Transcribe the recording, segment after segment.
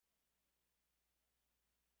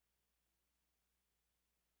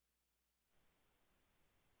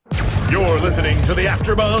You're listening to the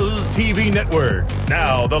AfterBuzz TV Network,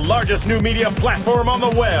 now the largest new media platform on the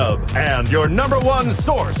web, and your number one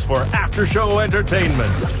source for after-show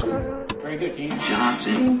entertainment. Very good, Dean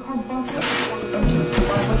Johnson.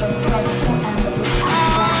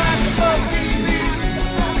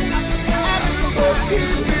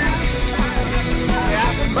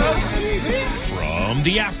 From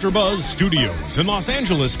the AfterBuzz Studios in Los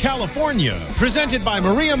Angeles, California, presented by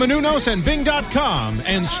Maria Menounos and Bing.com,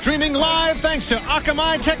 and streaming live thanks to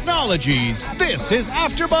Akamai Technologies, this is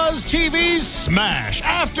AfterBuzz TV's Smash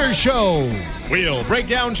After Show. We'll break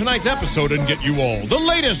down tonight's episode and get you all the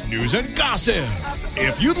latest news and gossip.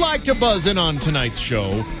 If you'd like to buzz in on tonight's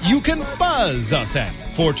show, you can buzz us at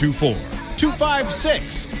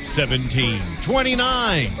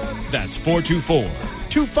 424-256-1729. That's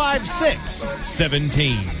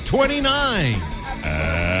 424-256-1729.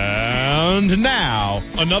 And now,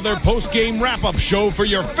 another post-game wrap-up show for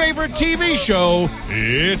your favorite TV show.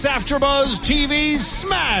 It's AfterBuzz TV's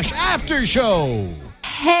Smash After Show.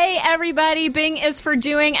 Hey everybody, Bing is for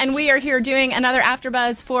doing, and we are here doing another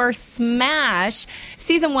AfterBuzz for Smash,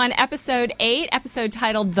 Season 1, Episode 8, episode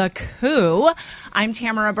titled The Coup. I'm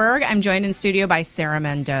Tamara Berg. I'm joined in studio by Sarah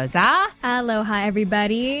Mendoza. Aloha,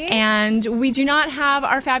 everybody. And we do not have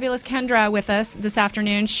our fabulous Kendra with us this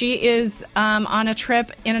afternoon. She is on a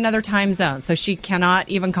trip in another time zone, so she cannot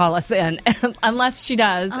even call us in unless she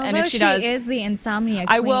does. Although and if she does, is the insomnia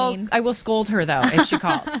queen. I will scold her though if she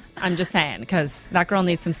calls. I'm just saying, because that girl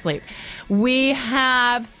needs some sleep. We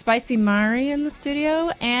have Spicy Mari in the studio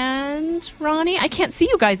and Ronnie. I can't see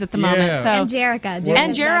you guys at the moment. So. And Jerica.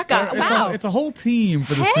 And Jerica. Wow. It's a whole team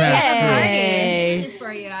for the Smash Hey. Just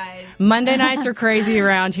for you guys. Monday nights are crazy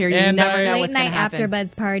around here. You And never know Late what's going to night happen. after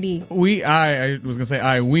Buzz party. We are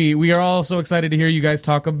all so excited to hear you guys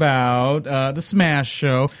talk about the Smash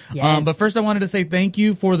Show. Yes. But first I wanted to say thank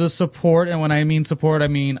you for the support, and when I mean support, I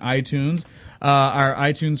mean iTunes. Our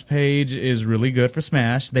iTunes page is really good for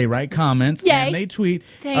Smash. They write comments and they tweet.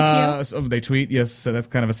 Thank you. So they tweet, yes, so that's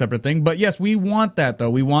kind of a separate thing. But yes, we want that,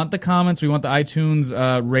 though. We want the comments. We want the iTunes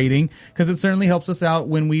rating, because it certainly helps us out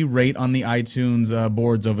when we rate on the iTunes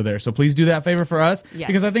boards over there. So please do that favor for us. Yes.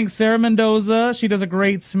 Because I think Sarah Mendoza, she does a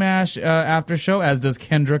great Smash after show, as does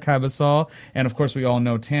Kendra Cabasal. And, of course, we all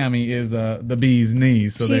know Tammy is the bee's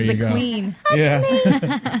knees. So She's there you the go. queen.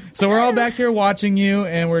 Yeah. So we're all back here watching you,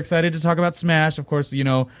 and we're excited to talk about Smash. Of course, you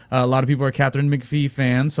know, a lot of people are Catherine McPhee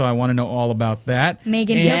fans, so I want to know all about that.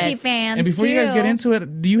 Megan Hilty fans, And before you guys get into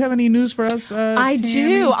it, do you have any news for us, I Tammy?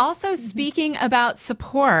 do. Also, speaking about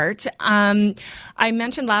support, I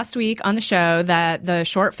mentioned last week on the show that the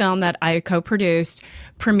short film that I co-produced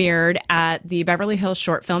premiered at the Beverly Hills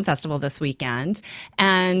Short Film Festival this weekend,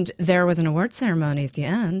 and there was an award ceremony at the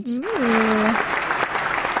end.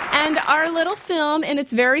 And our little film, in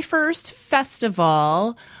its very first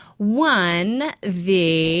festival, won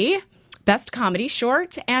the Best Comedy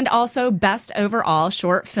Short and also Best Overall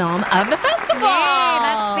Short Film of the festival. Yay,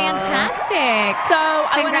 that's fantastic. So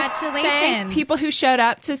I want to Congratulations. thank people who showed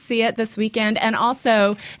up to see it this weekend, and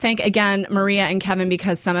also thank again Maria and Kevin,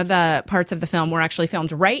 because some of the parts of the film were actually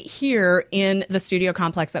filmed right here in the studio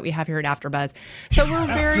complex that we have here at AfterBuzz. So we're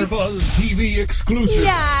very AfterBuzz TV exclusive.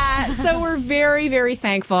 yeah. So we're very, very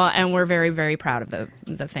thankful, and we're very, very proud of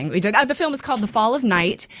the thing we did. The film is called The Fall of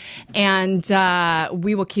Night, and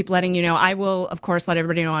we will keep letting you know. I will, of course, let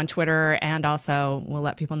everybody know on Twitter, and also we'll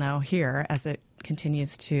let people know here as it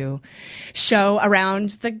continues to show around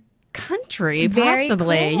the country, Very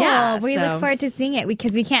possibly. cool. Yeah, We so- look forward to seeing it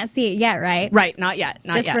because we can't see it yet, right? Right, not yet.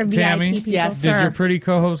 Not Just yet. for VIP Tammy, people. Yes. Did Sir. your pretty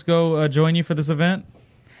co-host go join you for this event?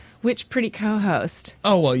 Which pretty co-host?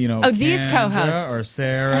 Oh, well, you know, Oh, these Kendra co-hosts. or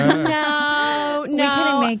Sarah. No, We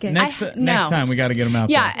couldn't make it. Next time, we got to get them out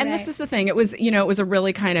Yeah, there. and Right. this is the thing. It was, it was a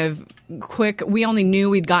really kind of quick. We only knew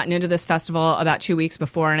we'd gotten into this festival about 2 weeks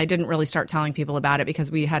before, and I didn't really start telling people about it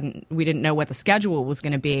because we didn't know what the schedule was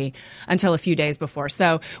going to be until a few days before.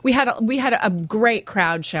 So we had a great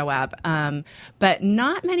crowd show up, but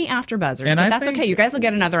not many AfterBuzzers. And but I that's think okay. You guys will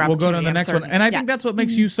get another We'll opportunity. go to the I'm next certain. one. And I think that's what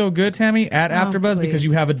makes you so good, Tammy, at AfterBuzz, because please.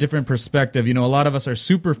 you have a different perspective. You know, a lot of us are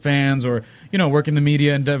super fans or, work in the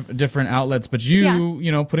media and different outlets. But you,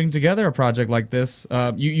 putting together a project like this,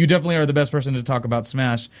 you definitely are the best person to talk about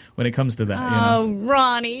Smash when it comes to that. Oh,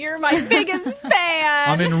 Ronnie, you're my biggest fan.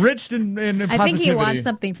 I'm enriched in positivity. I think he wants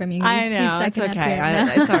something from you. I know. He's It's sucking up okay.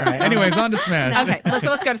 here. It's all right. Anyways, on to Smash. Okay, let's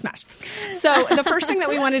go to Smash. So the first thing that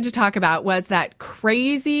we wanted to talk about was that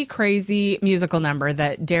crazy, crazy musical number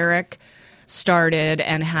that Derek started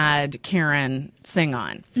and had Karen sing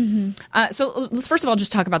on. So let's first of all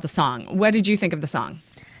just talk about the song. What did you think of the song?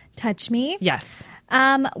 touch me. Yes.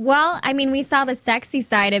 Well, I mean, we saw the sexy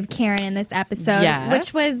side of Karen in this episode, Yes.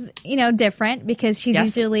 which was, different because she's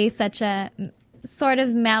Yes. usually such a sort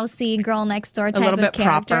of mousy girl next door type A little of bit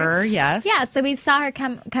character. proper, yes. Yeah, so we saw her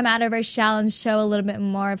come out of her shell and show a little bit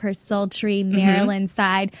more of her sultry Marilyn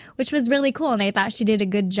side, which was really cool, and I thought she did a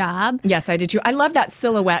good job. Yes, I did too. I love that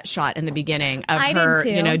silhouette shot in the beginning of I did her,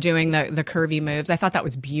 too. doing the curvy moves. I thought that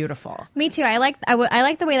was beautiful. Me too. I liked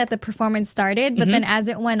the way that the performance started, but then as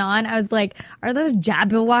it went on, I was like, are those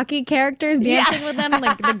Jabberwocky characters dancing with them?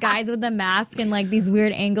 Like the guys with the mask and like these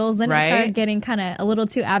weird angles. Then Right. it started getting kind of a little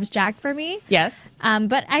too abstract for me. Yes.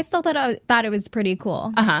 But I still thought it was pretty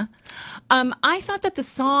cool. I thought that the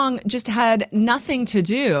song just had nothing to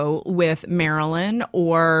do with Marilyn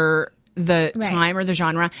or the time or the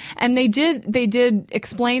genre, and they did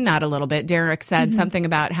explain that a little bit. Derek said something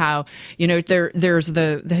about how there's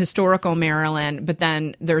the historical Marilyn, but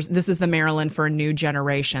then this is the Marilyn for a new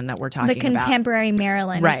generation that we're talking The about. contemporary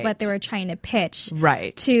Marilyn is Right. what they were trying to pitch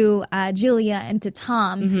Right. to Julia and to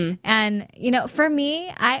Tom. And, for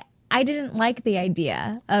me, I didn't like the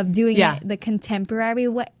idea of doing it the contemporary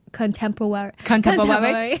way.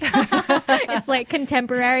 Contemporary. It's like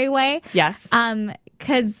contemporary way. Yes.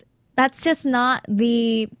 Because that's just not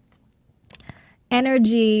the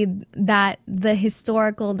energy that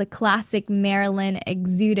the classic Marilyn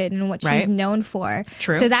exuded and what she's Right. known for.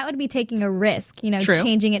 True. So that would be taking a risk, True.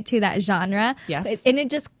 changing it to that genre. Yes. And it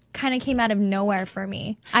just kind of came out of nowhere for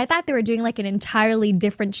me. I thought they were doing like an entirely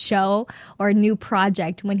different show or new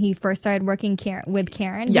project when he first started working with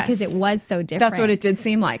Karen Yes. because it was so different. That's what it did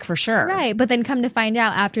seem like, for sure. Right, but then come to find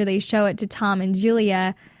out after they show it to Tom and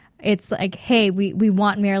Julia, it's like, hey, we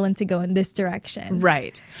want Marilyn to go in this direction.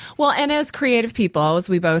 Right. Well, and as creative people, as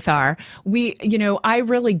we both are, I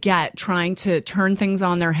really get trying to turn things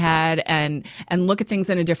on their head and look at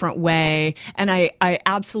things in a different way. And I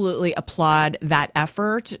absolutely applaud that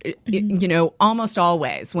effort, almost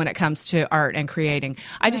always when it comes to art and creating.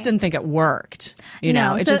 I just didn't think it worked.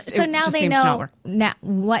 No, It so just now they seems to not know work.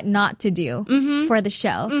 what not to do for the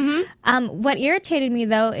show. What irritated me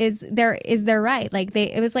though is they're right. Like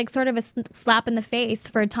it was like sort of a slap in the face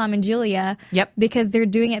for Tom and Julia. Yep. Because they're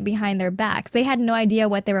doing it behind their backs. They had no idea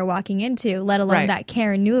what they were walking into, let alone Right. that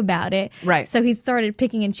Karen knew about it. Right. So he started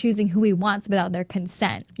picking and choosing who he wants without their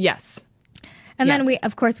consent. Yes. And Yes. then we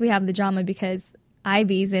have the drama because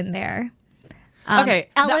Ivy's in there. Okay.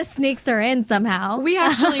 Ellis sneaks her in somehow. We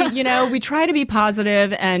actually, we try to be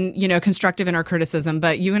positive and, constructive in our criticism,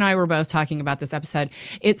 but you and I were both talking about this episode.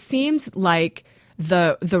 It seems like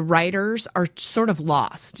the writers are sort of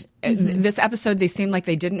lost. This episode, they seemed like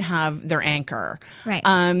they didn't have their anchor.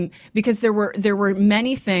 Right. Because there were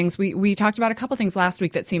many things. We talked about a couple things last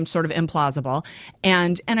week that seemed sort of implausible.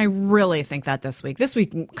 And I really think that this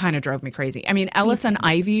week kind of drove me crazy. I mean, Ellis and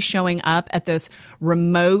Ivy showing up at this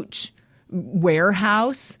remote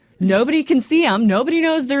warehouse. Nobody can see them. Nobody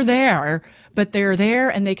knows they're there. But they're there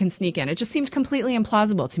and they can sneak in. It just seemed completely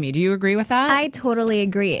implausible to me. Do you agree with that? I totally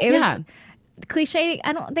agree. It was cliche.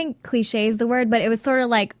 I don't think cliche is the word, but it was sort of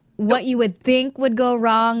like what you would think would go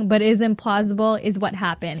wrong, but is implausible is what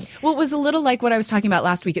happened. Well, it was a little like what I was talking about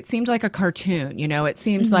last week. It seemed like a cartoon. It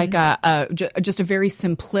seems like just a very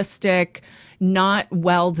simplistic, not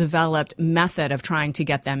well-developed method of trying to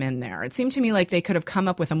get them in there. It seemed to me like they could have come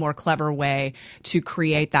up with a more clever way to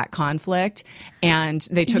create that conflict, and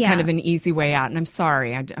they took kind of an easy way out. And I'm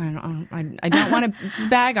sorry, I don't want to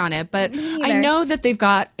bag on it, but I know that they've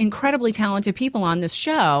got incredibly talented people on this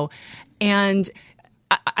show, and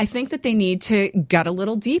I think that they need to get a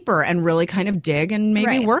little deeper and really kind of dig and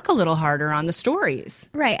maybe work a little harder on the stories.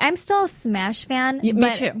 Right. I'm still a Smash fan.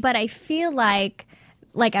 Me too. But I feel like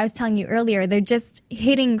I was telling you earlier, they're just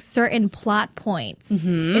hitting certain plot points.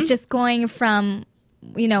 It's just going from,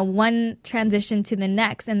 one transition to the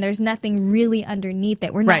next, and there's nothing really underneath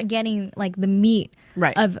it. We're not getting like the meat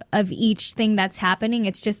of each thing that's happening.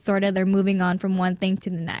 It's just sort of they're moving on from one thing to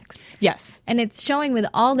the next. Yes. And it's showing with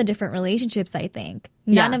all the different relationships, I think.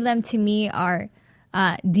 None of them to me are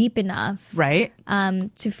deep enough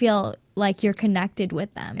to feel like you're connected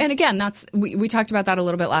with them. And again, we talked about that a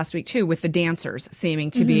little bit last week too, with the dancers seeming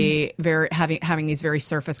to be having these very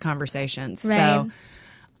surface conversations. Right.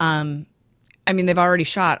 So, they've already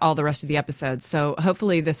shot all the rest of the episodes, so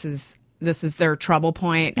hopefully this is their trouble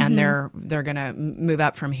point, and they're gonna move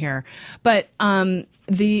up from here. But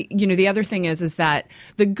the other thing is that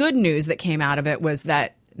the good news that came out of it was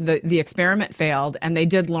that the experiment failed, and they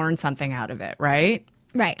did learn something out of it, right?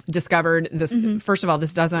 Right. Discovered this. First of all,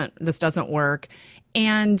 this doesn't work,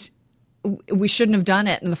 and we shouldn't have done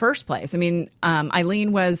it in the first place. I mean,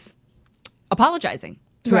 Eileen was apologizing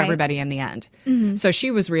to Right. everybody in the end. So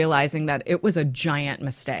she was realizing that it was a giant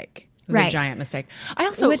mistake. It was Right. a giant mistake. I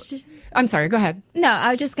also, Which- I'm sorry, go ahead. No, I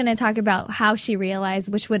was just going to talk about how she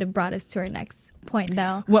realized, which would have brought us to our next point,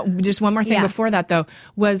 though. Just one more thing Yeah. before that, though,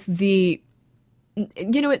 was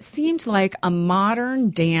it seemed like a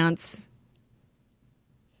modern dance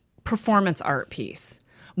performance art piece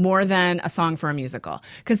more than a song for a musical.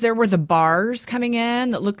 Because there were the bars coming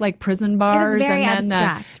in that looked like prison bars. very and then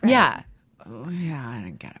abstract, right? Yeah. Oh, yeah, I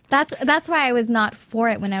didn't get it. That's why I was not for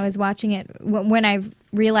it when I was watching it. When I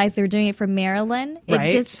realized they were doing it for Marilyn, Right.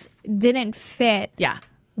 it just didn't fit Yeah.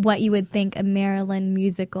 what you would think a Marilyn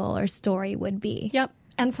musical or story would be. Yep.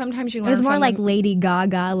 And sometimes you It learn was more from like them. Lady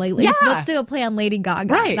Gaga. Like, Yeah. let's do a play on Lady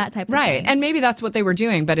Gaga. Right, That type of right. thing. And maybe that's what they were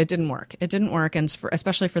doing, but it didn't work. It didn't work, and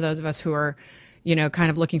especially for those of us who are, kind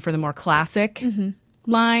of looking for the more classic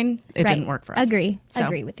line, it Right. didn't work for us. Agree So-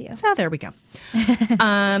 with you. So there we go.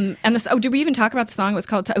 And this. Oh, did we even talk about the song? It was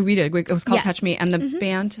called. We did. It was called Yes. "Touch Me," and the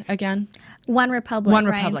band again. One Republic. One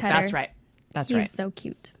Ryan Republic. Tedder. That's right. That's He's right. so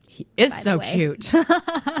cute. He is by the so way. cute.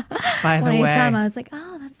 By the When I saw him, way. I was like,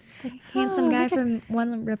 oh, that's the handsome guy from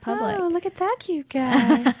One Republic. Oh, look at that cute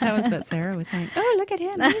guy. That was what Sarah was saying. Oh, look at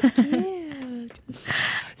him. He's cute.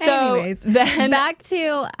 So Anyways, then back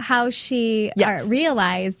to how she Yes.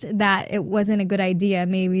 realized that it wasn't a good idea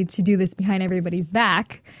maybe to do this behind everybody's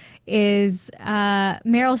back is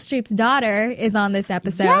Meryl Streep's daughter is on this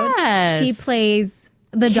episode. Yes. She plays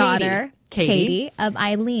the daughter, Katie. of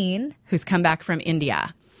Eileen. who's come back from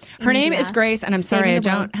India. Her name is Grace, and I'm sorry, I Saving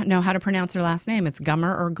the don't know how to pronounce her last name. It's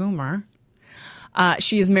Gummer or Goomer.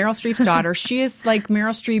 She is Meryl Streep's daughter. She is like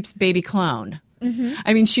Meryl Streep's baby clone.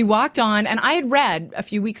 I mean, she walked on, and I had read a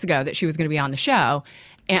few weeks ago that she was going to be on the show,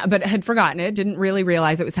 but had forgotten it, didn't really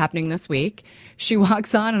realize it was happening this week. She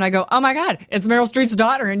walks on, and I go, oh my God, it's Meryl Streep's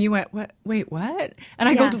daughter. And you went, what? Wait, what? And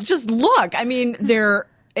I Yeah. go, just look. I mean,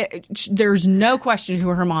 there's no question who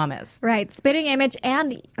her mom is. Right, spitting image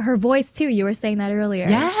and her voice too. You were saying that earlier.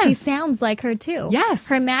 Yes. She sounds like her too. Yes.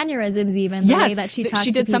 Her mannerisms, even the way that she talks.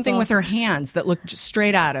 She did to something people. with her hands that looked just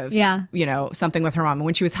straight out of, Yeah. something with her mom. And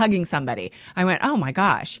when she was hugging somebody, I went, oh my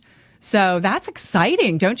gosh. So that's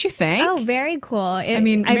exciting, don't you think? Oh, very cool. I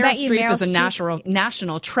mean, Meryl bet you Streep Meryl is a Streep-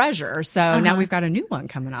 national treasure. So now we've got a new one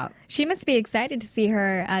coming up. She must be excited to see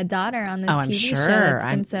her daughter on this Oh, I'm TV sure. show. It's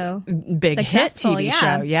been so Big successful, hit TV yeah.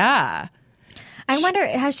 show. Yeah. I wonder,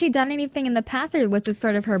 has she done anything in the past, or was this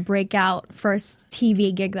sort of her breakout first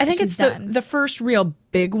TV gig that I think she's it's done? the first real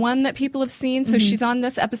big one that people have seen. So she's on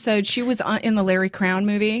this episode. She was in the Larry Crown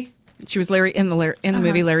movie. She was in the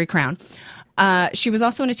movie Larry Crown. She was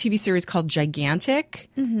also in a TV series called Gigantic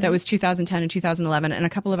that was 2010 and 2011, and a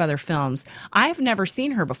couple of other films. I've never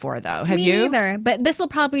seen her before, though. Have Me you? neither, but this will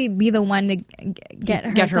probably be the one to get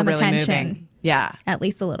her some really attention. moving. Yeah. At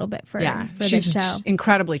least a little bit for She's the show.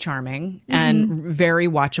 incredibly charming and very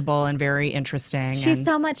watchable and very interesting. She's and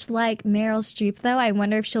so much like Meryl Streep, though. I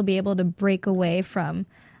wonder if she'll be able to break away from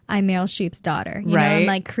I'm Meryl Streep's daughter, you know, and Right.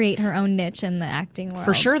 like create her own niche in the acting world.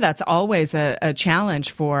 for sure, that's always a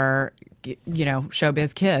challenge for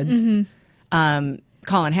showbiz kids.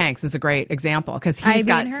 Colin Hanks is a great example because he's Ivy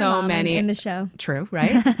got and her so mom many in the show. True,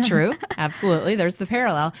 right? True, absolutely. There's the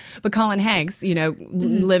parallel. But Colin Hanks,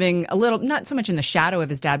 living a little, not so much in the shadow of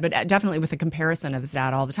his dad, but definitely with a comparison of his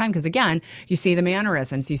dad all the time. Because again, you see the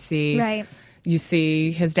mannerisms, you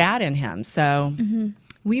see his dad in him. So.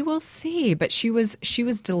 We will see, but she was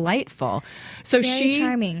delightful. So Very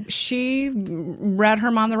charming. She read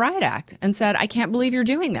her mom the riot act and said, "I can't believe you're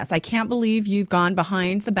doing this. I can't believe you've gone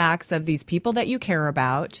behind the backs of these people that you care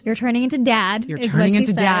about. You're turning into dad. You're is what turning she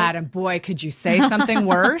into says. dad." And boy, could you say something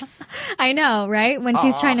worse? I know, right? When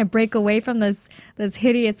she's trying to break away from this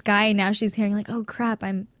hideous guy, and now she's hearing like, "Oh crap,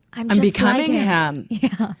 I'm just becoming like him.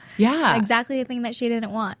 Yeah, Yeah, exactly the thing that she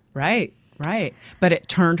didn't want. right. But it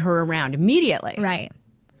turned her around immediately. Right.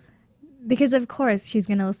 Because of course she's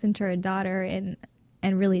going to listen to her daughter and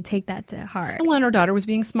really take that to heart. Well, and her daughter was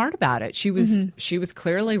being smart about it. She was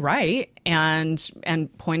clearly right and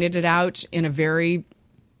pointed it out in a very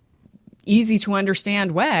easy to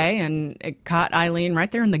understand way, and it caught Eileen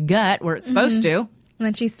right there in the gut where it's supposed to. And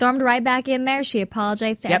then she stormed right back in there. She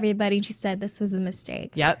apologized to Yep. everybody. She said this was a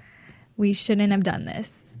mistake. Yep. We shouldn't have done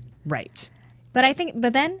this. Right.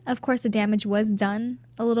 But then, of course, the damage was done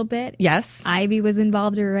a little bit. Yes. Ivy was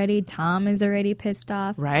involved already. Tom is already pissed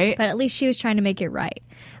off. Right. But at least she was trying to make it right.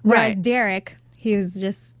 Whereas Right. Derek, he was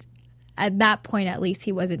just, at that point at least,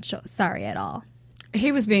 he wasn't sorry at all.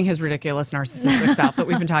 He was being his ridiculous narcissistic self that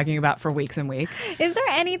we've been talking about for weeks and weeks. Is there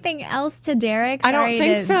anything else to Derek? I don't Sorry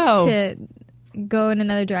think so. To go in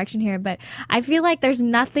another direction here, but I feel like there's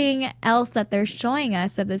nothing else that they're showing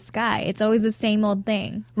us of this guy. It's always the same old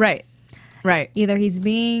thing. Right. Either he's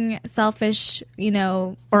being selfish,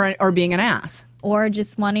 or being an ass. or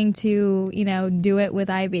just wanting to, do it with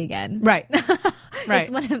Ivy again. Right. Right.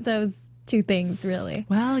 It's one of those two things, really.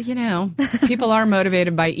 Well, people are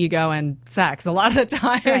motivated by ego and sex a lot of the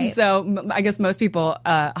time. Right. So I guess most people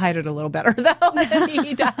hide it a little better, though, than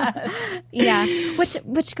he does. Yeah.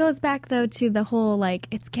 Which goes back, though, to the whole, like,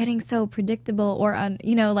 it's getting so predictable or,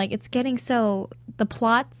 it's getting so, the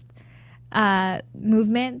plots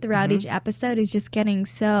movement throughout each episode is just getting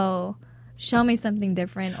so, show me something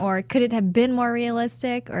different, or could it have been more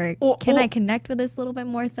realistic, or can I connect with this a little bit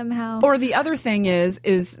more somehow? Or the other thing is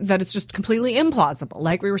that it's just completely implausible,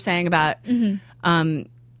 like we were saying about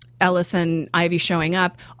Ellis and Ivy showing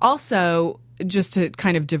up. Also, just to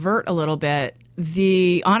kind of divert a little bit,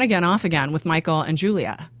 the on again, off again with Michael and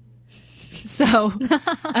Julia. So,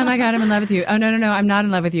 oh my God, I'm in love with you. Oh, no, I'm not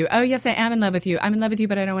in love with you. Oh, yes, I am in love with you. I'm in love with you,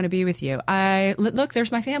 but I don't want to be with you. Look,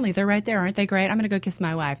 there's my family. They're right there. Aren't they great? I'm going to go kiss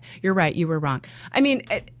my wife. You're right. You were wrong. I mean,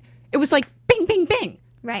 it was like bing, bing, bing.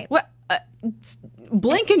 Right. What?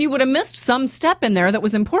 Blink and you would have missed some step in there that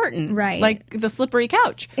was important. Right. Like the slippery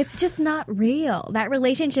couch. It's just not real. That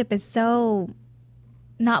relationship is so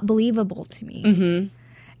not believable to me. Mm-hmm.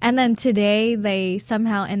 And then today they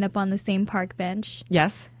somehow end up on the same park bench.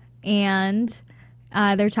 Yes. And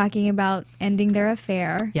they're talking about ending their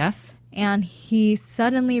affair. Yes. And he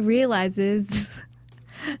suddenly realizes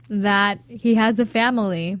that he has a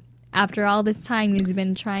family. After all this time, he's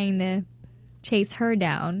been trying to chase her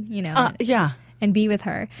down, Yeah. and be with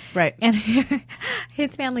her. Right. And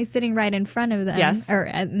his family's sitting right in front of them. Yes. Or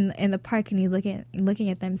in the park, and he's looking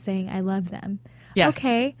at them saying, I love them. Yes.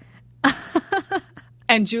 Okay.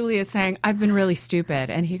 And Julie is saying, I've been really stupid.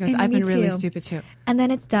 And he goes, And I've me been really too. stupid too. And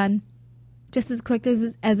then it's done. Just as quick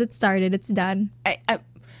as it started, it's done.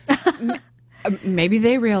 Maybe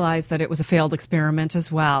they realized that it was a failed experiment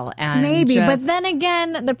as well. And Maybe. But then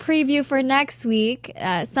again, the preview for next week,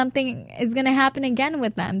 something is going to happen again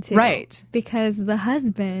with them too. Right. Because the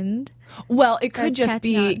husband... Well, it could Starts just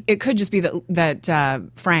be catching on. it could just be that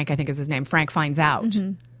Frank, I think is his name, Frank finds out.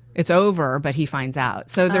 Mm-hmm. It's over, but he finds out.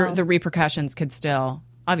 So Oh. the repercussions could still,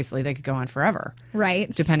 obviously they could go on forever.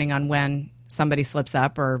 Right. Depending On when somebody slips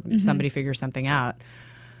up or Mm-hmm. somebody figures something out.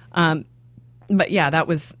 But yeah, that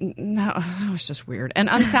was just weird and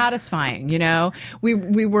unsatisfying. We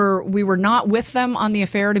were not with them on the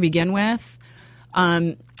affair to begin with,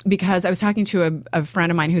 because I was talking to a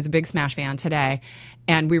friend of mine who's a big Smash fan today,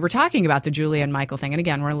 and we were talking about the Julia and Michael thing. And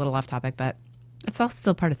again, we're a little off topic, but it's all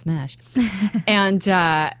still part of Smash.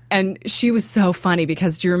 And she was so funny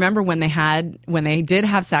because do you remember when they did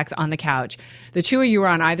have sex on the couch, the two of you were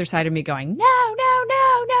on either side of me going, no.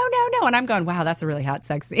 And I'm going, wow, that's a really hot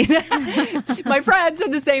sex scene. My friend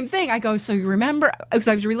said the same thing. I go, so you remember, because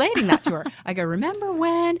I was relating that to her. I go, remember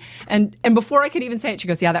when? And before I could even say it, she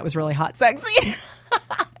goes, yeah, that was really hot sex scene.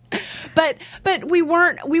 But we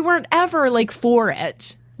weren't ever like for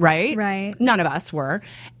it. Right? Right. None of us were.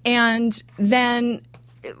 And then,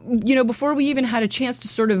 before we even had a chance to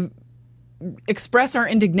sort of express our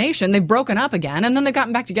indignation, they've broken up again, and then they've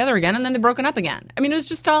gotten back together again, and then they've broken up again. I mean,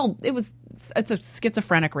 it's a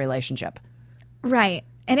schizophrenic relationship. Right.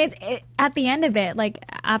 And it at the end of it, like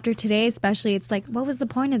after today especially, it's like, what was the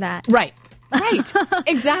point of that? Right.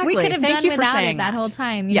 Exactly. We could have Thank done you for without saying it that whole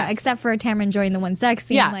time, Yes. except for Tamara enjoying the one sex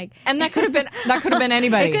scene. Yeah. Like, And that could have been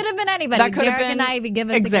anybody. It could have been anybody. That could have Derek been and Ivy, give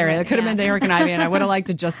us exactly. a That could have been Derek and Ivy, and I would have liked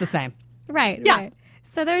it just the same. Right. Yeah. Right.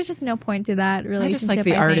 So there's just no point to that relationship. I just like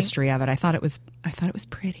the I think. artistry of it. I thought it was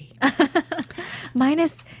pretty.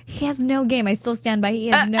 Minus, he has no game. I still stand by. He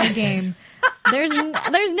has no game. There's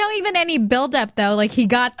no even any build up though. Like he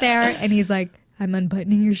got there and he's like, I'm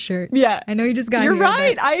unbuttoning your shirt. Yeah. I know you just got You're here,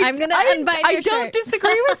 right. but I'm going to unbutton your I shirt. don't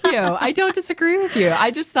disagree with you. I don't disagree with you. I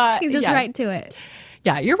just thought He's just right to it.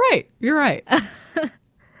 Yeah, you're right. You're right.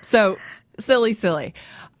 So silly.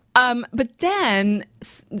 But then,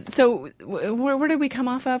 so where did we come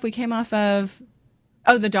off of? We came off of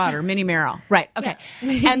the daughter, Minnie Merrill. Right. Okay.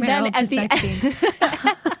 Yeah. And then at the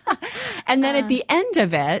and then at the end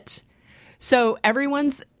of it, so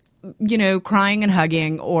everyone's crying and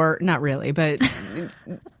hugging, or not really, but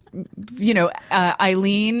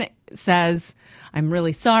Eileen says, I'm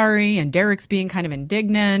really sorry, and Derek's being kind of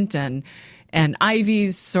indignant, and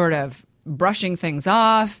Ivy's sort of brushing things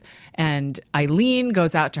off, and Eileen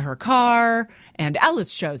goes out to her car, and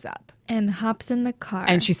Ellis shows up. And hops in the car.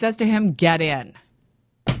 And she says to him, get in.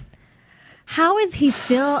 How does he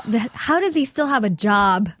still have a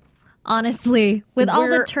job Honestly, with all the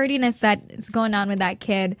We're- turdiness that is going on with that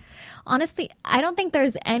kid, honestly, I don't think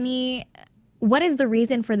there's any. What is the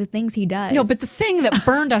reason for the things he does? No, but the thing that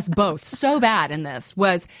burned us both so bad in this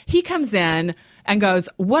was he comes in and goes,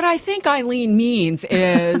 what I think Eileen means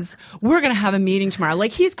is we're going to have a meeting tomorrow.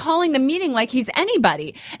 Like he's calling the meeting like he's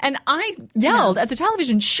anybody. And I yelled at the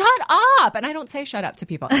television, shut up. And I don't say shut up to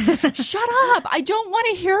people. Shut up. I don't want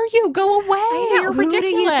to hear you. Go away. I know. You're Who do you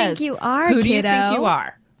ridiculous. think you are, Who do you think kiddo? you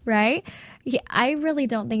are? Right? Yeah, I really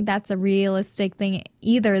don't think that's a realistic thing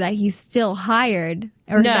either, that he's still hired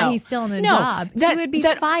or that he's still in a job. He would be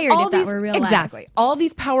fired if that were real life. Exactly. All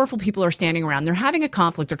these powerful people are standing around. They're having a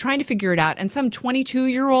conflict. They're trying to figure it out. And some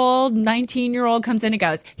 22-year-old, 19-year-old comes in and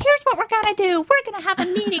goes, here's what we're going to do. We're going to have a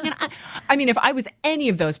meeting. And I mean, if I was any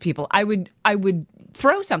of those people, I would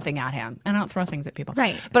throw something at him. And I don't throw things at people.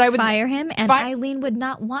 Right. But I would fire him, and Eileen would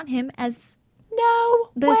not want him as no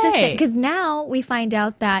the way. assistant. Because now we find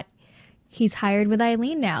out that he's hired with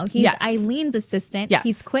Eileen now. He's Yes. Eileen's assistant. Yes.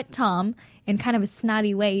 He's quit Tom in kind of a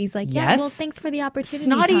snotty way. He's like, yeah, Yes. well, thanks for the opportunity,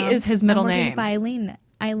 Snotty Tom. is his middle I'm working name.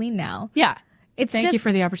 for Eileen now. Yeah. Thank you just-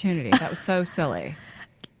 for the opportunity. That was so silly.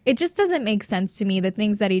 It just doesn't make sense to me, the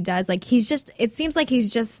things that he does. Like it seems like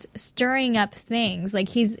he's just stirring up things. Like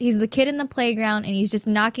he's the kid in the playground and he's just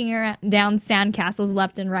knocking down sandcastles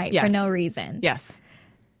left and right for Yes. no reason. Yes.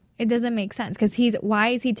 It doesn't make sense because why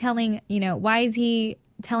is he telling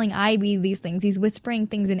Ivy these things? He's whispering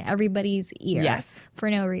things in everybody's ear. Yes. For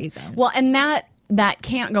no reason. Well, and that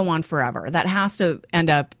can't go on forever. That has to end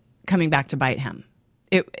up coming back to bite him.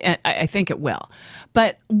 I think it will.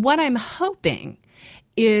 But what I'm hoping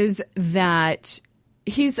is that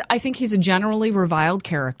I think he's a generally reviled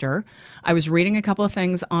character. I was reading a couple of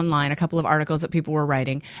things online, a couple of articles that people were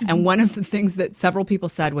writing, and one of the things that several people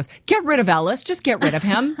said was, get rid of Ellis, just get rid of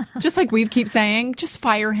him. Just like we keep saying, just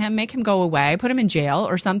fire him, make him go away, put him in jail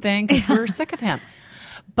or something, 'cause we're sick of him.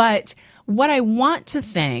 But what I want to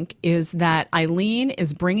think is that Eileen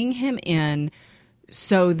is bringing him in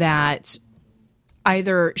so that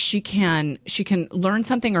either she can learn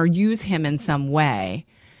something or use him in some way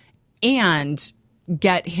and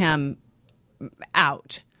get him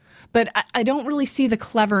out. But I don't really see the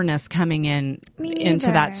cleverness coming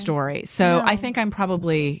into that story. So No. I think I'm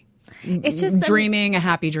probably It's just dreaming a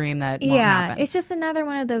happy dream that won't happen. It's just another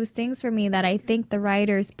one of those things for me that I think the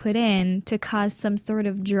writers put in to cause some sort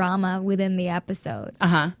of drama within the episode.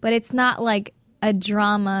 But it's not like a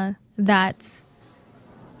drama that's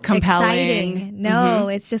Compelling. exciting. No,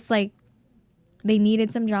 it's just like they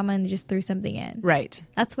needed some drama and they just threw something in. Right.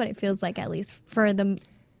 That's what it feels like, at least for the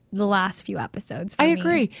last few episodes. For I me.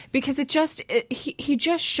 agree, because he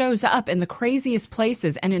just shows up in the craziest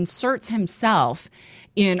places and inserts himself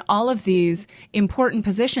in all of these important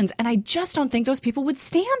positions, and I just don't think those people would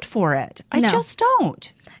stand for it. I No. just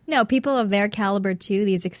don't. No, people of their caliber too,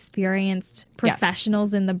 these experienced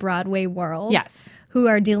professionals in the Broadway world. Yes. Who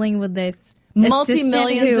are dealing with this Multi-millions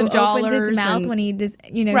assistant who of dollars opens his mouth and- when he just,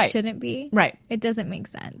 Right. shouldn't be. Right. It doesn't make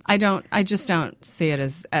sense. I just don't see it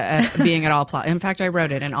as being at all plausible. In fact, I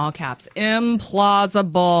wrote it in all caps.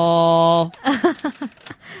 Implausible.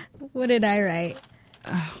 What did I write?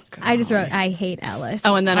 Oh, God. I just wrote, I hate Ellis.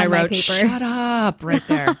 Oh, and then on I my wrote, paper. shut up, right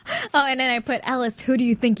there. Oh, and then I put, Ellis, who do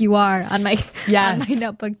you think you are on my, Yes. on my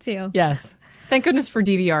notebook too. Yes. Thank goodness for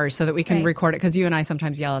DVRs so that we can Right. record it, because you and I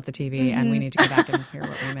sometimes yell at the TV and we need to go back and hear what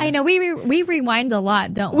we missed. I know, we rewind a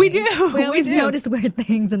lot, don't we? We do. We always We do. notice weird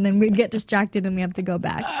things and then we get distracted and we have to go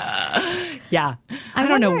back. Yeah. I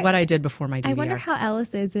don't know wonder- what I did before my DVR. I wonder how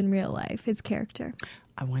Ellis is in real life, his character.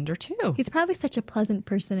 I wonder too. He's probably such a pleasant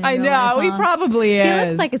person in I real know. life, He huh? probably is. He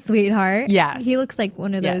looks like a sweetheart. Yes. He looks like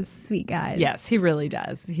one of Yes. those sweet guys. Yes, he really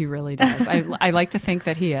does. He really does. I like to think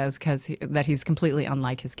that he is, because that he's completely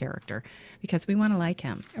unlike his character, because we want to like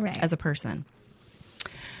him Right. as a person.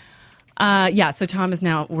 So Tom is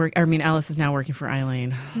now Ellis is now working for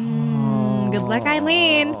Eileen. Good luck,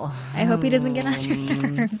 Eileen. I hope he doesn't get on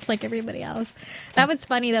your nerves like everybody else. That was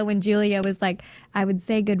funny, though, when Julia was like, I would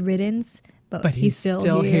say good riddance, but he's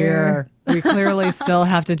still here. We clearly still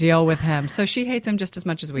have to deal with him. So she hates him just as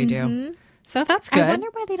much as we do. So that's good. I wonder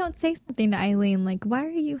why they don't say something to Eileen, like, why are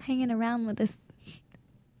you hanging around with this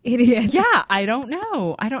idiot? Yeah, I don't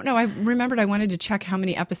know. I remembered I wanted to check how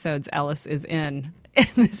many episodes Ellis is in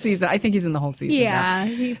this season. I think he's in the whole season. Yeah, now.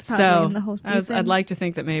 he's probably in the whole season. I'd like to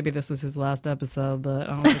think that maybe this was his last episode, but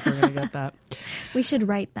I don't think we're going to get that. We should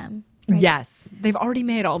write them. Right. Yes, they've already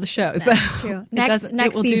made all the shows. That's true. Next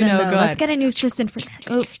it will season, do no though, good. let's get a new assistant for that.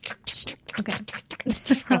 Oh,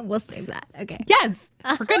 okay. We'll save that. Okay. Yes,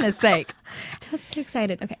 for goodness sake. I was too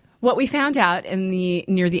excited. Okay. What we found out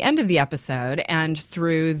near the end of the episode and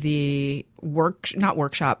through the not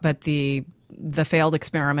workshop, but the failed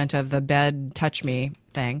experiment of the bed touch me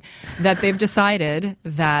thing, that they've decided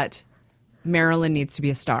that Marilyn needs to be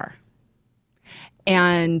a star.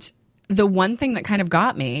 And the one thing that kind of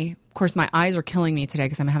got me, of course, my eyes are killing me today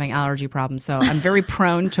because I'm having allergy problems. So I'm very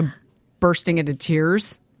prone to bursting into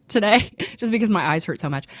tears today just because my eyes hurt so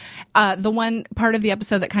much. The one part of the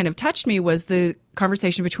episode that kind of touched me was the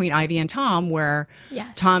conversation between Ivy and Tom where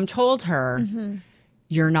Tom told her,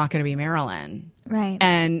 you're not going to be Marilyn. Right.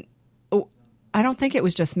 And I don't think it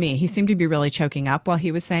was just me. He seemed to be really choking up while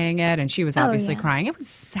he was saying it, and she was obviously crying. It was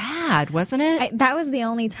sad, wasn't it? That was the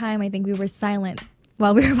only time I think we were silent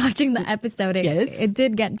while we were watching the episode. It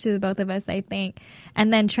did get to both of us, I think.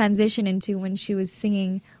 And then transition into when she was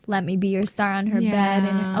singing Let Me Be Your Star on her bed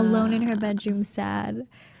and alone in her bedroom, sad.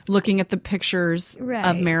 Looking at the pictures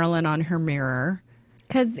of Marilyn on her mirror.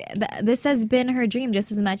 Because this has been her dream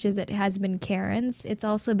just as much as it has been Karen's. It's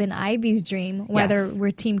also been Ivy's dream, whether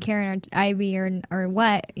we're Team Karen or Ivy or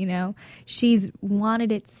what, she's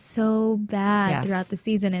wanted it so bad throughout the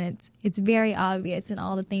season, and it's very obvious in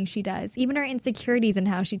all the things she does. Even her insecurities and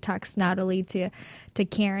how she talks snoutily to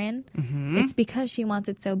Karen. Mm-hmm. It's because she wants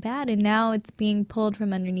it so bad, and now it's being pulled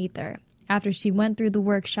from underneath her. After she went through the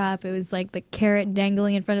workshop, it was like the carrot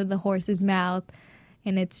dangling in front of the horse's mouth.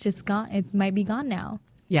 And it's just gone. It might be gone now.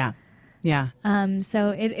 Yeah, yeah. So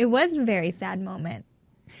it was a very sad moment.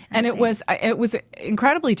 And it was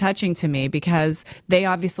incredibly touching to me because they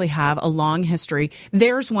obviously have a long history.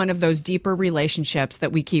 There's one of those deeper relationships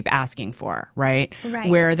that we keep asking for, right? Right.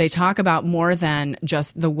 Where they talk about more than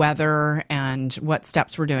just the weather and what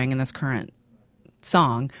steps we're doing in this current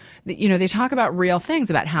song. They talk about real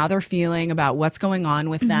things, about how they're feeling, about what's going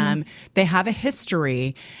on with them. They have a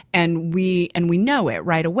history, and we know it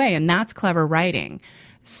right away, and that's clever writing.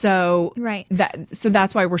 So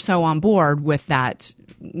that's why we're so on board with that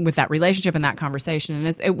relationship and that conversation.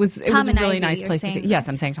 And it was a really nice place to see. Yes,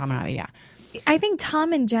 I'm saying Tom and Ivy. Yeah, I think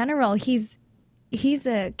Tom in general, he's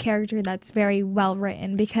a character that's very well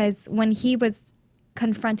written because when he was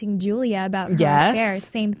confronting Julia about her affair,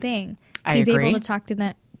 same thing. He's able to talk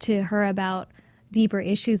to her about deeper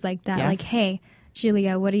issues like that. Yes. Like, hey,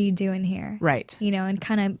 Julia, what are you doing here? Right. And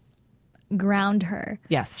kind of ground her.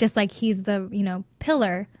 Yes. Just like he's the,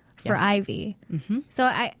 pillar for Ivy. Mm-hmm. So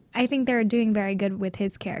I think they're doing very good with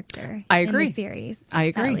his character. I agree. In the series. I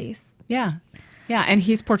agree. At least. Yeah. Yeah. And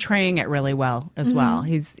he's portraying it really well as well.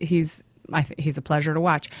 He's a pleasure to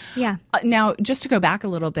watch. Yeah. Now, just to go back a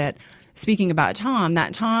little bit, speaking about Tom,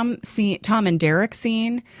 that Tom and Derek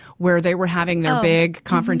scene where they were having their big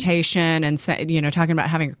confrontation and talking about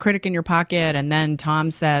having a critic in your pocket, and then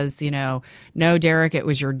Tom says, no, Derek, it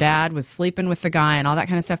was your dad was sleeping with the guy and all that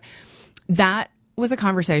kind of stuff. That was a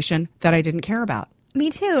conversation that I didn't care about. Me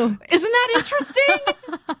too. Isn't that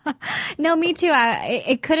interesting? No, me too.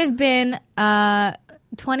 It could have been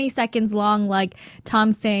 20 seconds long, like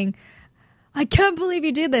Tom saying, I can't believe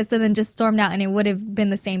you did this, and then just stormed out, and it would have been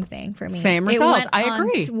the same thing for me. Same result. I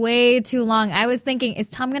agree. Way too long. I was thinking, is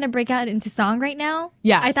Tom going to break out into song right now?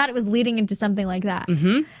 Yeah. I thought it was leading into something like that.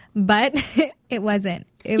 Mm-hmm. But it wasn't.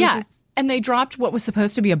 It was just... And they dropped what was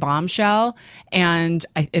supposed to be a bombshell, and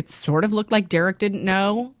it sort of looked like Derek didn't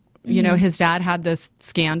know. His dad had this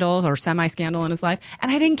scandal or semi-scandal in his life,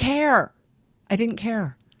 and I didn't care.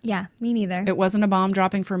 Yeah, me neither. It wasn't a bomb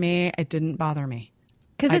dropping for me. It didn't bother me.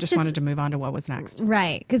 I just wanted to move on to what was next.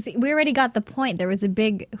 Right, because we already got the point. There was a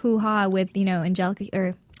big hoo-ha with, Angelica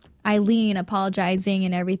or Eileen apologizing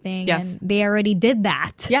and everything. Yes. And they already did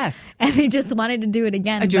that. Yes. And they just wanted to do it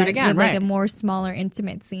again. With right. Like a more smaller,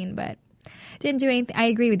 intimate scene, but didn't do anything. I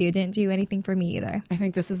agree with you. It didn't do anything for me either. I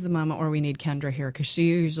think this is the moment where we need Kendra here because she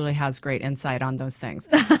usually has great insight on those things.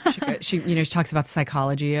 she talks about the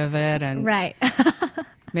psychology of it. And right.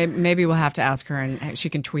 Maybe we'll have to ask her and she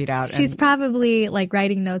can tweet out. She's probably like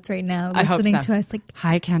writing notes right now, listening to us. Like,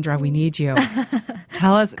 hi, Kendra, we need you.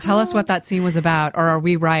 Tell us what that scene was about, or are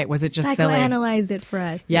we right? Was it just silly? Psychoanalyze it for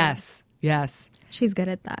us. Yes. She's good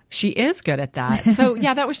at that. She is good at that. So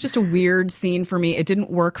yeah, that was just a weird scene for me. It didn't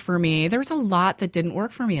work for me. There was a lot that didn't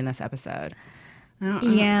work for me in this episode. I don't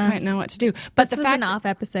quite know what to do. But this was an off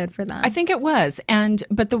episode for them. I think it was.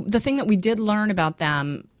 But the thing that we did learn about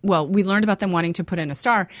them, we learned about them wanting to put in a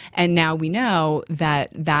star, and now we know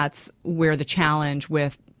that that's where the challenge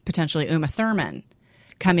with potentially Uma Thurman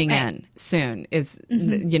coming in soon is.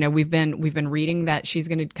 We've been reading that she's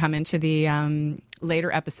going to come into the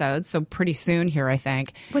later episodes, so pretty soon here, I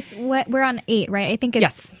think. We're on 8, right? I think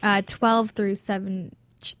it's Yes. 12 through 7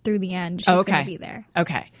 through the end. She's Oh, okay. going to be there.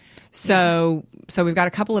 Okay. So we've got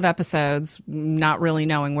a couple of episodes not really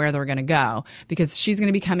knowing where they're going to go because she's going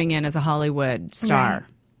to be coming in as a Hollywood star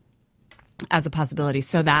as a possibility.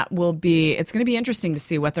 So that will be, it's going to be interesting to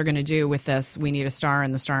see what they're going to do with this we need a star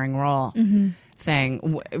in the starring role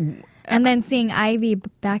thing. And then seeing Ivy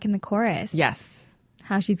back in the chorus. Yes.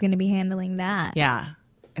 How she's going to be handling that. Yeah.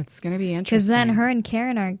 It's going to be interesting. Because then her and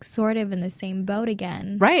Karen are sort of in the same boat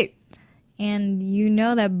again. Right. And you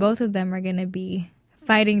know that both of them are going to be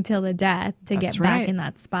fighting till the death to That's get back right. in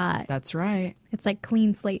that spot. That's right. It's like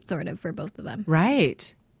clean slate sort of for both of them.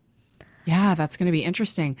 Right. Yeah, that's going to be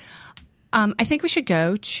interesting. I think we should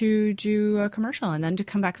go to do a commercial and then to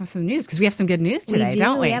come back with some news because we have some good news today,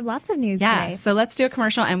 don't we? We have lots of news Yeah, today. so let's do a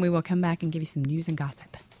commercial and we will come back and give you some news and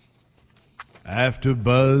gossip.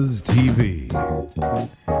 AfterBuzz TV.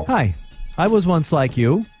 Hi, I was once like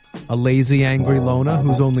you, a lazy, angry loner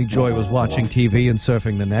whose only joy was watching TV and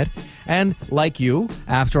surfing the net. And like you,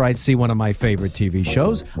 after I'd see one of my favorite TV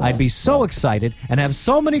shows, I'd be so excited and have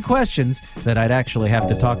so many questions that I'd actually have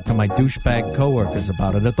to talk to my douchebag coworkers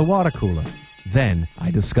about it at the water cooler. Then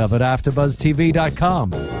I discovered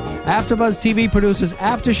AfterBuzzTV.com. AfterBuzz TV produces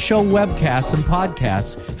after-show webcasts and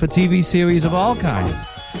podcasts for TV series of all kinds,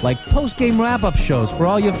 like post-game wrap-up shows for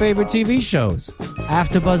all your favorite TV shows.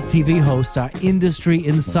 AfterBuzz TV hosts are industry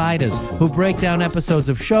insiders who break down episodes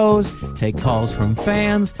of shows, take calls from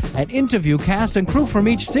fans, and interview cast and crew from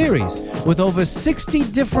each series, with over 60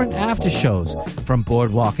 different after-shows, from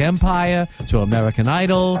Boardwalk Empire to American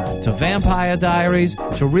Idol to Vampire Diaries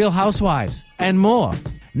to Real Housewives, and more.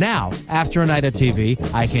 Now, after a night of TV,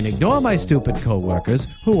 I can ignore my stupid coworkers,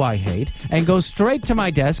 who I hate, and go straight to my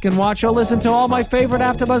desk and watch or listen to all my favorite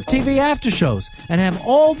AfterBuzz TV after shows, and have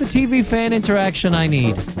all the TV fan interaction I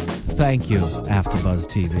need. Thank you, AfterBuzz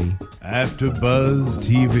TV. AfterBuzz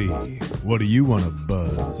TV. What do you want to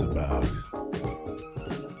buzz about?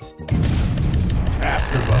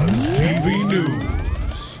 AfterBuzz TV News.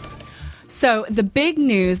 So the big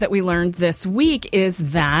news that we learned this week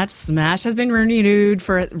is that Smash has been renewed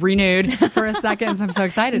for a second. I'm so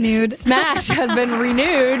excited. Smash has been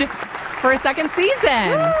renewed for a second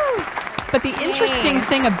season. Woo! But the interesting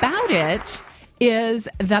thing about it is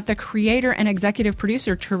that the creator and executive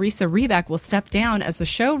producer, Teresa Rebeck, will step down as the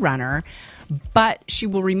showrunner, but she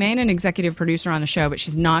will remain an executive producer on the show, but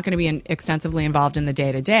she's not going to be extensively involved in the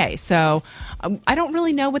day-to-day. So I don't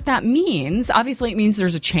really know what that means. Obviously, it means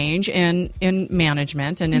there's a change in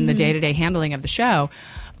management and in the day-to-day handling of the show,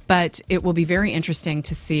 but it will be very interesting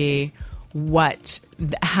to see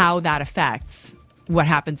how that affects what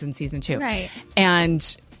happens in season 2. Right.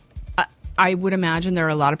 And I would imagine there are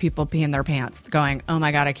a lot of people peeing their pants going, oh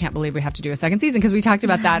my God, I can't believe we have to do a second season. Because we talked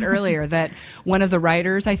about that earlier, that one of the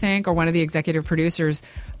writers, I think, or one of the executive producers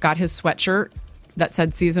got his sweatshirt that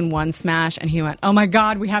said season 1 Smash. And he went, oh my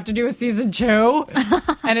God, we have to do a season 2.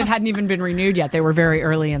 And it hadn't even been renewed yet. They were very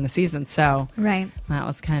early in the season. So that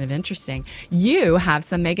was kind of interesting. You have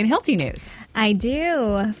some Megan Hilty news. I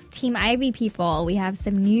do. Team Ivy people, we have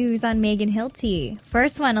some news on Megan Hilty.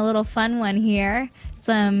 First one, a little fun one here.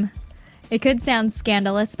 It could sound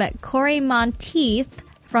scandalous, but Corey Monteith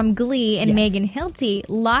from Glee and Megan Hilty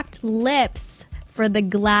locked lips for the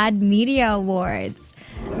GLAAD Media Awards.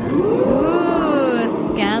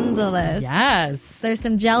 Ooh, scandalous. Yes. There's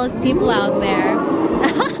some jealous people out there.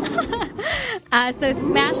 So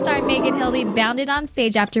Smash star Megan Hilty bounded on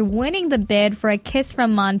stage after winning the bid for a kiss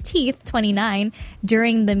from Monteith, 29,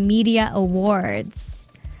 during the Media Awards.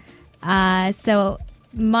 So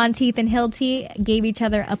Monteith and Hilty gave each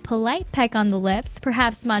other a polite peck on the lips.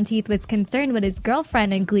 Perhaps Monteith was concerned what his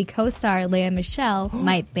girlfriend and Glee co-star Lea Michele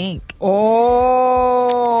might think.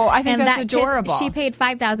 Oh, I think that's that adorable. She paid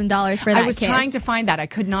 $5,000 for that I was kiss. trying to find that. I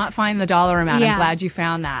could not find the dollar amount. I'm glad you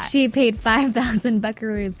found that. She paid 5,000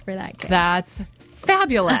 buckaroos for that kiss. That's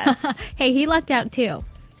fabulous. Hey, he lucked out too.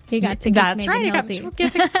 He got to kiss That's Megan right. Hilty. He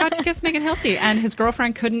got to kiss Megan Hilty, and his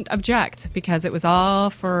girlfriend couldn't object because it was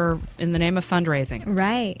all in the name of fundraising.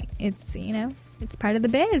 Right. It's it's part of the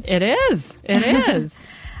biz. It is. It is.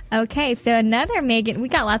 Okay, so another Megan. We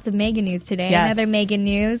got lots of Megan news today. Yes. Another Megan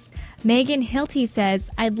news. Megan Hilty says,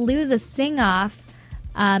 "I'd lose a sing-off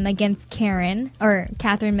against Catherine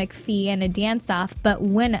McPhee in a dance-off, but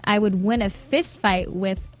I would win a fist fight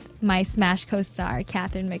with my Smash co-star,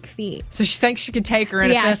 Catherine McPhee." So she thinks she could take her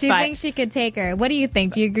in a fist fight. Yeah, she thinks she could take her. What do you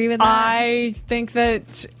think? Do you agree with that? I think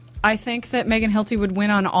that I think that Megan Hilty would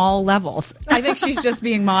win on all levels. I think she's just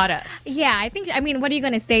being modest. Yeah, I think. I mean, what are you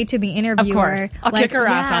going to say to the interviewer? Of course, I'll kick her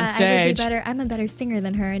ass on stage. I'm a better singer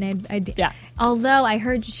than her, and Yeah. Although I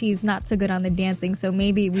heard she's not so good on the dancing, so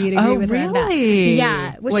maybe we'd agree with her on that. Really?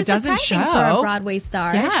 Yeah, which is doesn't surprising show for a Broadway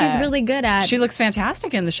star. Yeah. She's really good at. She looks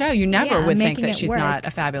fantastic in the show. You never would think making that it she's work. not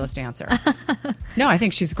a fabulous dancer. No, I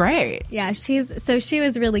think she's great. Yeah, she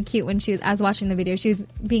was really cute when I was watching the video. She was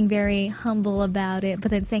being very humble about it,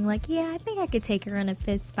 but then saying like, "Yeah, I think I could take her in a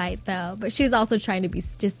fist fight, though." But she was also trying to be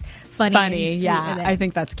just funny. And sweet Yeah. with it. I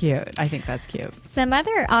think that's cute. Some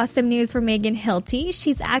other awesome news for Megan Hilty.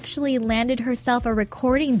 She's actually landed herself a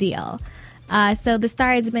recording deal. So the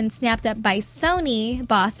star has been snapped up by Sony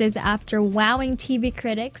bosses after wowing TV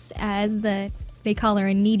critics as they call her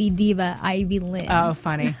a needy diva, Ivy Lynn. Oh,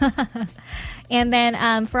 funny. And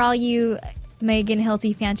then for all you Megan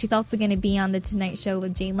Hilty fans, she's also going to be on The Tonight Show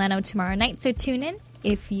with Jay Leno tomorrow night. So tune in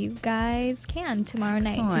if you guys can tomorrow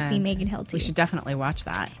night to see Excellent. Megan Hilty. We should definitely watch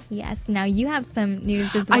that. Yes. Now you have some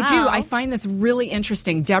news as well. I do. I find this really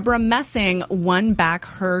interesting. Deborah Messing won back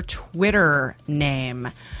her Twitter name.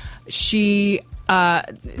 She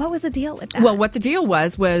What was the deal with that? Well, what the deal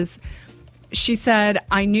was she said,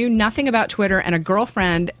 I knew nothing about Twitter, and a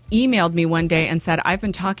girlfriend emailed me one day and said, I've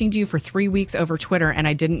been talking to you for 3 weeks over Twitter, and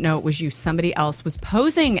I didn't know it was you. Somebody else was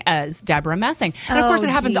posing as Deborah Messing. And of course, it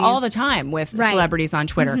happens all the time with celebrities on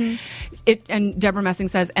Twitter. And Deborah Messing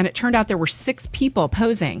says, and it turned out there were 6 people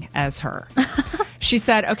posing as her. She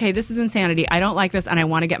said, okay, this is insanity. I don't like this, and I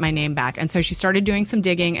want to get my name back. And so she started doing some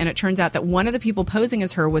digging, and it turns out that one of the people posing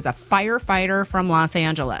as her was a firefighter from Los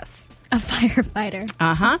Angeles. A firefighter.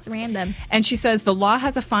 That's random. And she says the law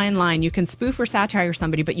has a fine line. You can spoof or satire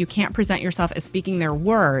somebody, but you can't present yourself as speaking their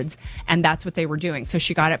words. And that's what they were doing. So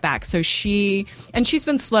she got it back. So she's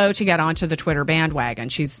been slow to get onto the Twitter bandwagon.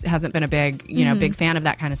 She hasn't been a big, big fan of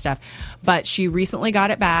that kind of stuff. But she recently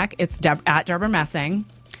got it back. It's at Deborah Messing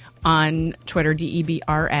on Twitter,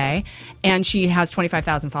 DEBRA. And she has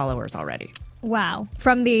 25,000 followers already. Wow.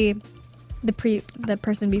 From the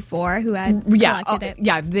person before who had collected it.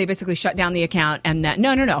 Yeah, they basically shut down the account, and then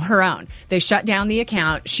no, her own. They shut down the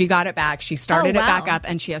account. She got it back. She started it back up,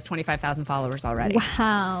 and she has 25,000 followers already.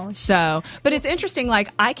 Wow. So, but it's interesting. Like,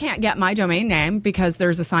 I can't get my domain name because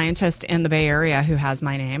there's a scientist in the Bay Area who has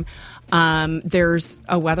my name. There's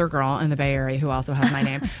a weather girl in the Bay Area who also has my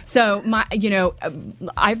name. So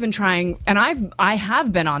I've been trying, and I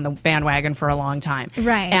have been on the bandwagon for a long time.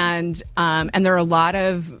 Right. And there are a lot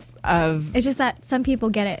of it's just that some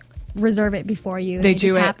people reserve it before you. They do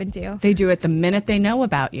just it. Happen to. They do it the minute they know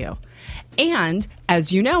about you. And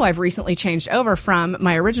as you know, I've recently changed over from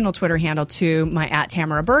my original Twitter handle to my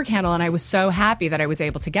 @TamaraBerg handle, and I was so happy that I was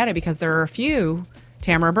able to get it because there are a few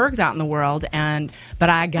Tamara Bergs out in the world, but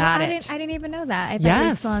I got it. I didn't even know that. I thought it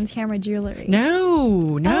was still on Tamara Jewelry.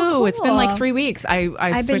 No, cool. It's been like 3 weeks.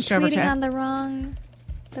 I've switched over to on the wrong.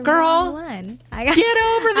 Girl, one. Get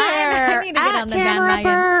over there. I need to get on the Tamara bandwagon.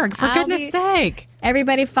 Berg, for goodness sake.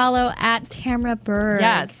 Everybody follow Tamara Berg.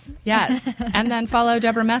 Yes. And then follow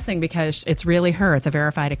Deborah Messing because it's really her. It's a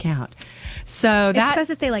verified account. So it's supposed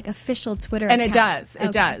to say like official Twitter and account.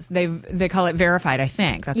 It does. They call it verified, I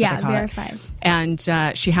think. That's what they call verified. it.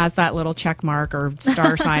 And she has that little check mark or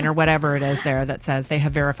star sign or whatever it is there that says they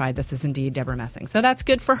have verified this is indeed Deborah Messing. So that's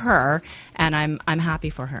good for her, and I'm happy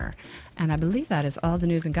for her. And I believe that is all the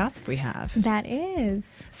news and gossip we have. That is.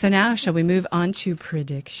 So now, shall we move on to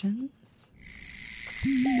predictions?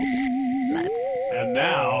 And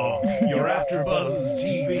now, your AfterBuzz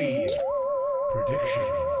TV predictions.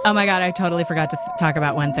 Oh my God, I totally forgot to talk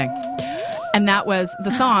about one thing. And that was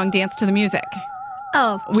the song Dance to the Music.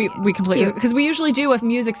 Oh, we completely, because we usually do a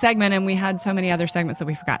music segment and we had so many other segments that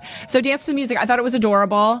we forgot. So Dance to the Music, I thought it was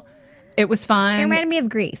adorable. It was fun. It reminded me of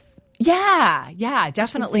Grease. Yeah,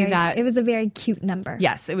 definitely that. It was a very cute number.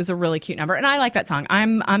 Yes, it was a really cute number, and I like that song.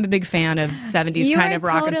 I'm a big fan of 70s kind of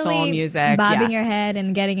rock and soul music. Bobbing your head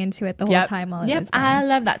and getting into it the whole time while it was going. I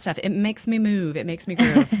love that stuff. It makes me move. It makes me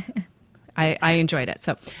groove. I enjoyed it.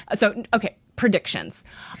 So okay. Predictions.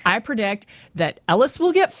 I predict that Ellis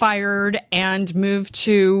will get fired and move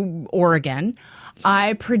to Oregon.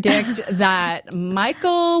 I predict that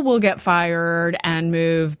Michael will get fired and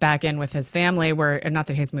move back in with his family, where not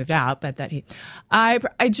that he's moved out, but that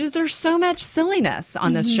there's so much silliness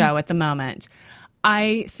on this show at the moment.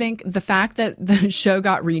 I think the fact that the show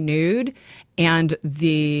got renewed and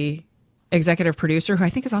the executive producer, who I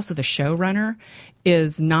think is also the showrunner,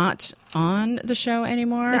 is not on the show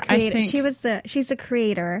anymore. I think she's the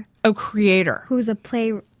creator. Oh, creator. Who's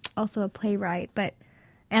also a playwright,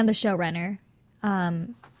 and the showrunner.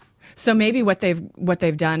 So maybe what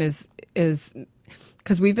they've done is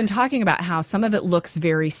because we've been talking about how some of it looks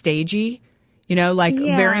very stagey. Like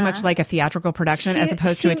very much like a theatrical production as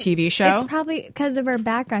opposed to a TV show. It's probably because of her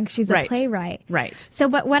background, because she's a playwright. Right. So,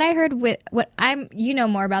 but what I heard you know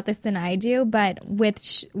more about this than I do, but with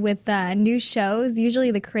new shows,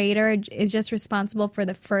 usually the creator is just responsible for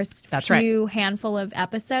the first few handful of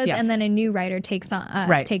episodes, and then a new writer takes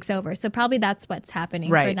over. So probably that's what's happening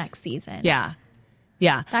for next season. Yeah.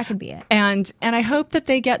 That could be it. And I hope that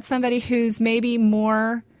they get somebody who's maybe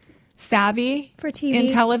more savvy for TV in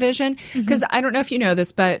television, because I don't know if you know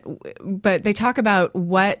this, but they talk about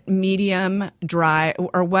what medium drive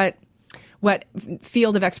or what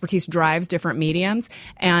field of expertise drives different mediums,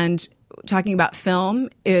 and talking about film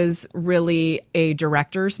is really a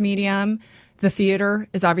director's medium, the theater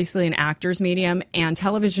is obviously an actor's medium, and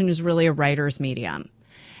television is really a writer's medium.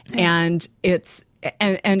 And it's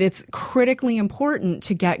critically important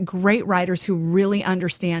to get great writers who really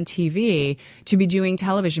understand TV to be doing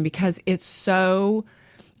television, because it's such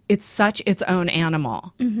its own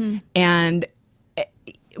animal. And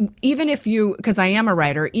even if because I am a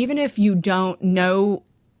writer, even if you don't know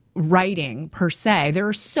writing per se, there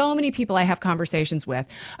are so many people I have conversations with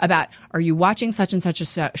about, are you watching such and such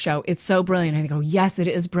a show? It's so brilliant. I think, oh yes, it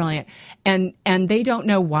is brilliant. And they don't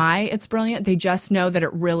know why it's brilliant. They just know that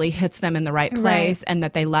it really hits them in the right place and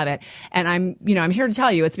that they love it. And I'm here to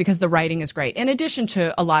tell you it's because the writing is great, in addition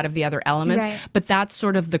to a lot of the other elements. But that's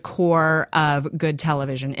sort of the core of good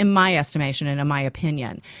television, in my estimation and in my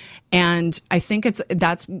opinion. And I think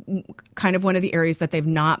that's kind of one of the areas that they've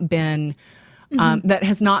not been that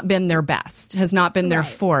has not been their best, has not been their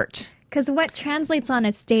fort. Because what translates on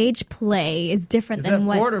a stage play is different than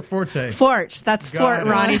what's... Fort or forte? Fort. That's Fort,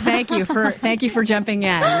 Ronnie. Thank you for jumping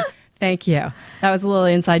in. Thank you. That was a little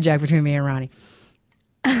inside joke between me and Ronnie.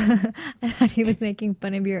 I thought he was making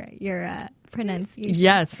fun of your pronunciation.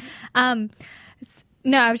 Yes.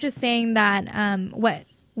 No, I was just saying that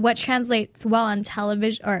what translates well on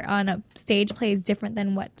television or on a stage play is different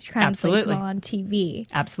than what translates well on TV.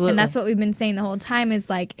 Absolutely. And that's what we've been saying the whole time, is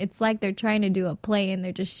like, it's like they're trying to do a play and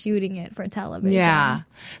they're just shooting it for television. Yeah.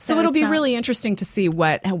 So it'll be really interesting to see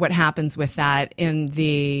what happens with that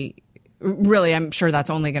really, I'm sure that's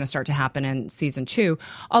only going to start to happen in season 2.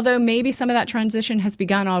 Although maybe some of that transition has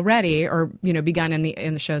begun already, or begun in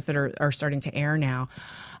the shows that are starting to air now.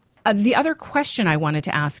 The other question I wanted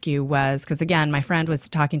to ask you was, because again, my friend was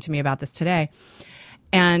talking to me about this today,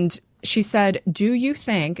 and she said, do you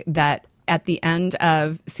think that at the end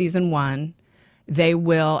of season 1, they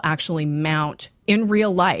will actually mount in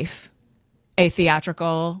real life a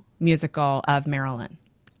theatrical musical of Marilyn?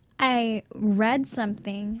 I read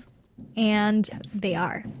something, and they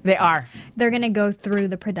are. They are. They're going to go through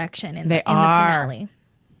the production in the finale.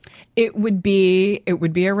 It would be a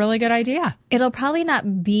really good idea. It'll probably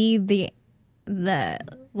not be the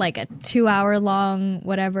like a 2-hour long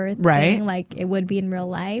whatever thing like it would be in real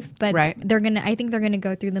life, but I think they're gonna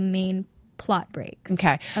go through the main plot breaks.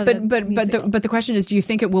 Okay, but the question is, do you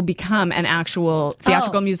think it will become an actual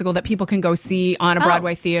theatrical musical that people can go see on a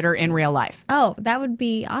Broadway theater in real life? Oh, that would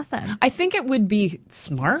be awesome. I think it would be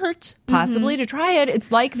smart, possibly, to try it.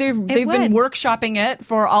 It's like they've been workshopping it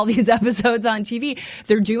for all these episodes on TV.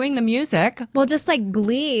 They're doing the music. Well, just like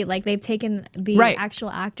Glee, like they've taken the actual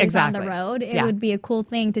actors on the road. It would be a cool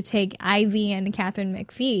thing to take Ivy and Catherine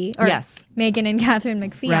McPhee, or Megan and Catherine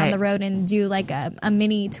McPhee on the road and do like a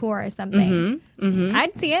mini tour or something.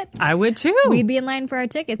 I'd see it. I would too. We'd be in line for our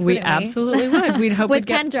tickets. We absolutely would. We'd hope with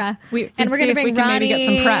Kendra. And we're going to bring Ronnie get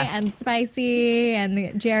some press. And Spicy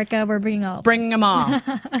and Jerica. We're bringing them all,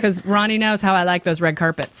 because Ronnie knows how I like those red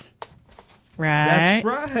carpets. Right. That's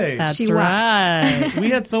right. That's right. We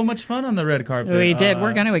had so much fun on the red carpet. We did.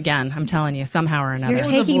 We're going to again. I'm telling you, somehow or another. You're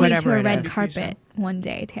taking me to a red carpet one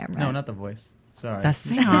day, Tamara. No, not the voice. Sorry. The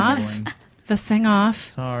sing off. The sing off.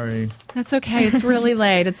 Sorry. That's okay. It's really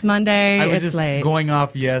late. It's Monday. I was it's just late. Going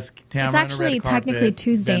off. Yes, Tamara. It's actually technically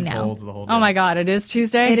Tuesday now. Oh my God! It is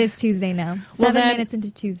Tuesday. It is Tuesday now. 7 minutes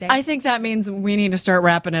into Tuesday. I think that means we need to start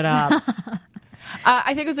wrapping it up.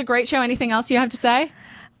 I think it was a great show. Anything else you have to say?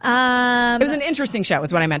 It was an interesting show.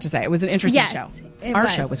 Is what I meant to say. It was an interesting show. Our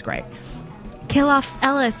show was great. Kill off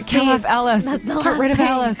Ellis. Kill off Ellis. Get rid of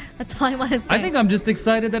Ellis. That's all I want to say. I think I'm just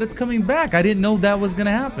excited that it's coming back. I didn't know that was going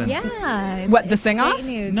to happen. Yeah. What, the sing-off?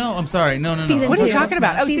 No, I'm sorry. No. What are you talking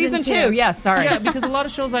about? Oh, season 2. Yes, sorry. Yeah, because a lot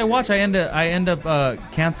of shows I watch, I end up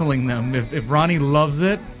canceling them. If Ronnie loves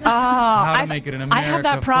it, How to Make It in America. I have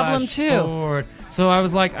that problem Flash too. Forward. So I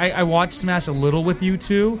was like, I watched Smash a little with you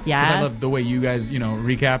too. Yes. Because I love the way you guys,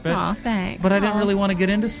 recap it. Oh, thanks. But I didn't really want to get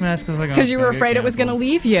into Smash because you were afraid it was going to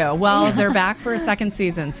leave you. Well, they're back for a second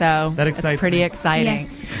season, so that excites it's pretty me.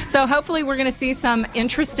 exciting. Yes. So hopefully we're going to see some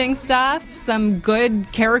interesting stuff, some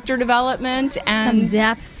good character development, and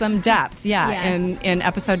some depth. Yes. in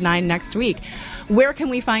episode 9 next week. Where can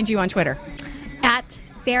we find you on Twitter? At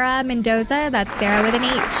Sarah Mendoza. That's Sarah with an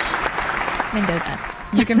H. Mendoza.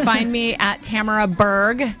 You can find me at Tamara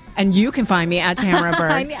Berg, and you can find me at Tamara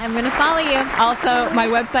Berg. I'm going to follow you. Also, my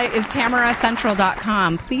website is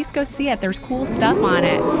tamaracentral.com. Please go see it. There's cool stuff on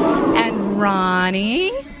it. And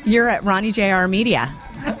Ronnie, you're at Ronnie JR Media.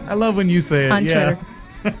 I love when you say it. On Twitter.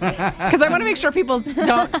 Because I want to make sure people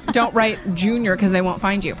don't write Junior because they won't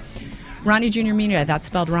find you. Ronnie Junior Media. That's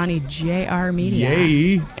spelled Ronnie JR Media.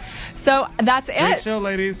 Yay. So that's it. Great show,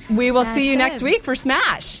 ladies. We will see you next week for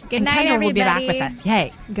Smash. Good and night, Kendra will be back everybody. with us.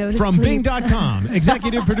 Yay. Go to From sleep. Bing.com,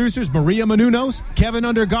 executive producers Maria Menounos, Kevin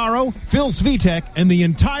Undergaro, Phil Svitek, and the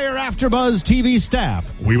entire AfterBuzz TV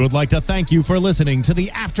staff, we would like to thank you for listening to the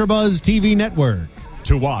AfterBuzz TV network.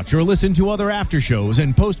 To watch or listen to other after shows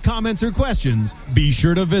and post comments or questions, be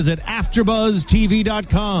sure to visit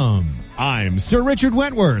AfterBuzzTV.com. I'm Sir Richard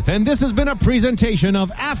Wentworth, and this has been a presentation of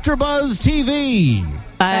AfterBuzz TV.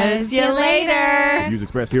 Buzz you later. Views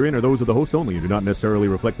expressed herein are those of the hosts only and do not necessarily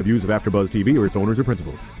reflect the views of AfterBuzz TV or its owners or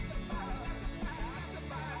principals.